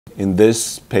In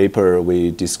this paper,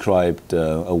 we described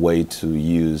a way to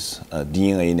use a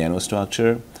DNA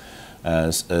nanostructure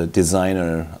as a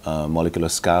designer molecular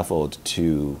scaffold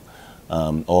to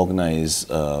organize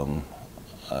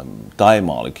dye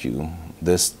molecule.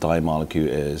 This dye molecule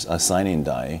is a cyanine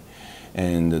dye,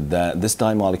 and this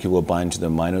dye molecule will bind to the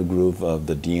minor groove of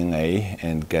the DNA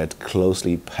and get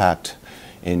closely packed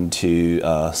into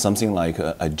something like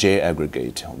a J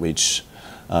aggregate, which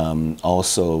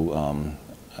also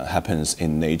happens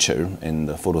in nature in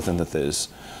the photosynthesis,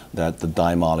 that the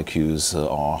dye molecules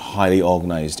are highly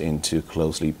organized into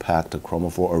closely packed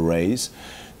chromophore arrays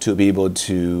to be able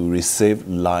to receive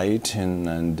light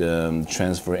and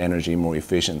transfer energy more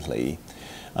efficiently,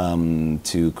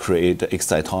 to create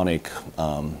excitonic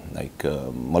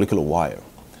molecular wire.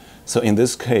 So in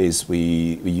this case,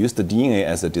 we use the DNA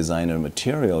as a designer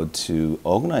material to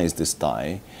organize this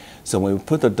dye. So when we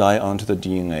put the dye onto the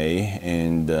DNA,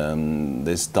 and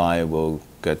this dye will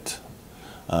get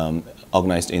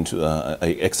organized into a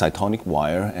excitonic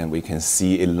wire, and we can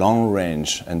see a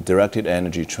long-range and directed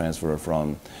energy transfer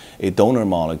from a donor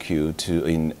molecule to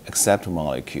an acceptor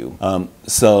molecule.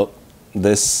 So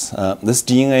this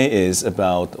DNA is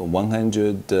about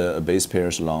 100 base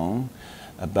pairs long,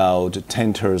 about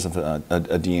 10 terms of a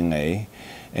DNA,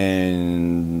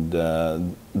 and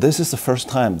this is the first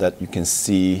time that you can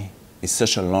see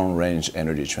such a long-range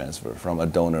energy transfer from a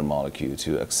donor molecule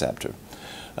to acceptor.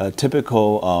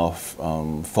 Typical of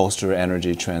Foster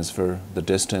energy transfer, the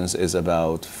distance is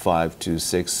about 5 to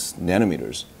 6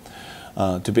 nanometers.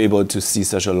 To be able to see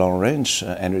such a long-range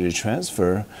energy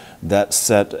transfer, that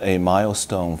set a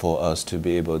milestone for us to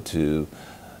be able to,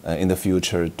 in the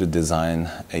future, to design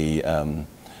a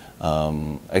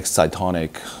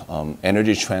excitonic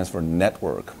energy transfer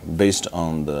network based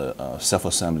on the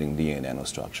self-assembling DNA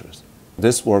nanostructures.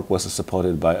 This work was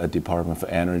supported by a Department of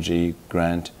Energy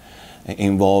grant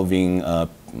involving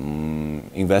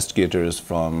investigators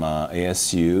from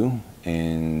ASU,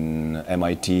 in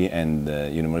MIT, and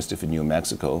the University of New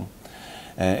Mexico.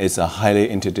 It's a highly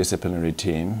interdisciplinary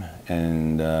team,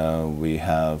 and we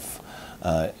have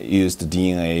used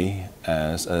DNA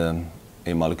as a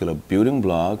molecular building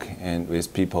block, and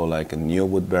with people like Neil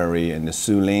Woodbury and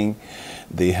Sue Ling,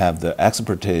 they have the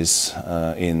expertise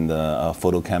in the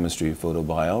photochemistry,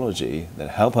 photobiology that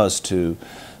help us to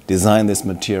design this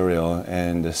material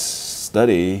and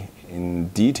study in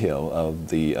detail of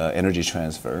the energy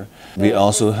transfer. We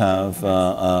also have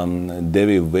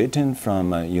David Witten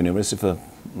from University of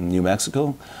New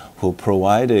Mexico, who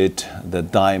provided the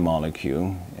dye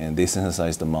molecule, and they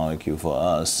synthesized the molecule for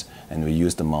us, and we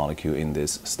used the molecule in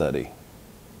this study.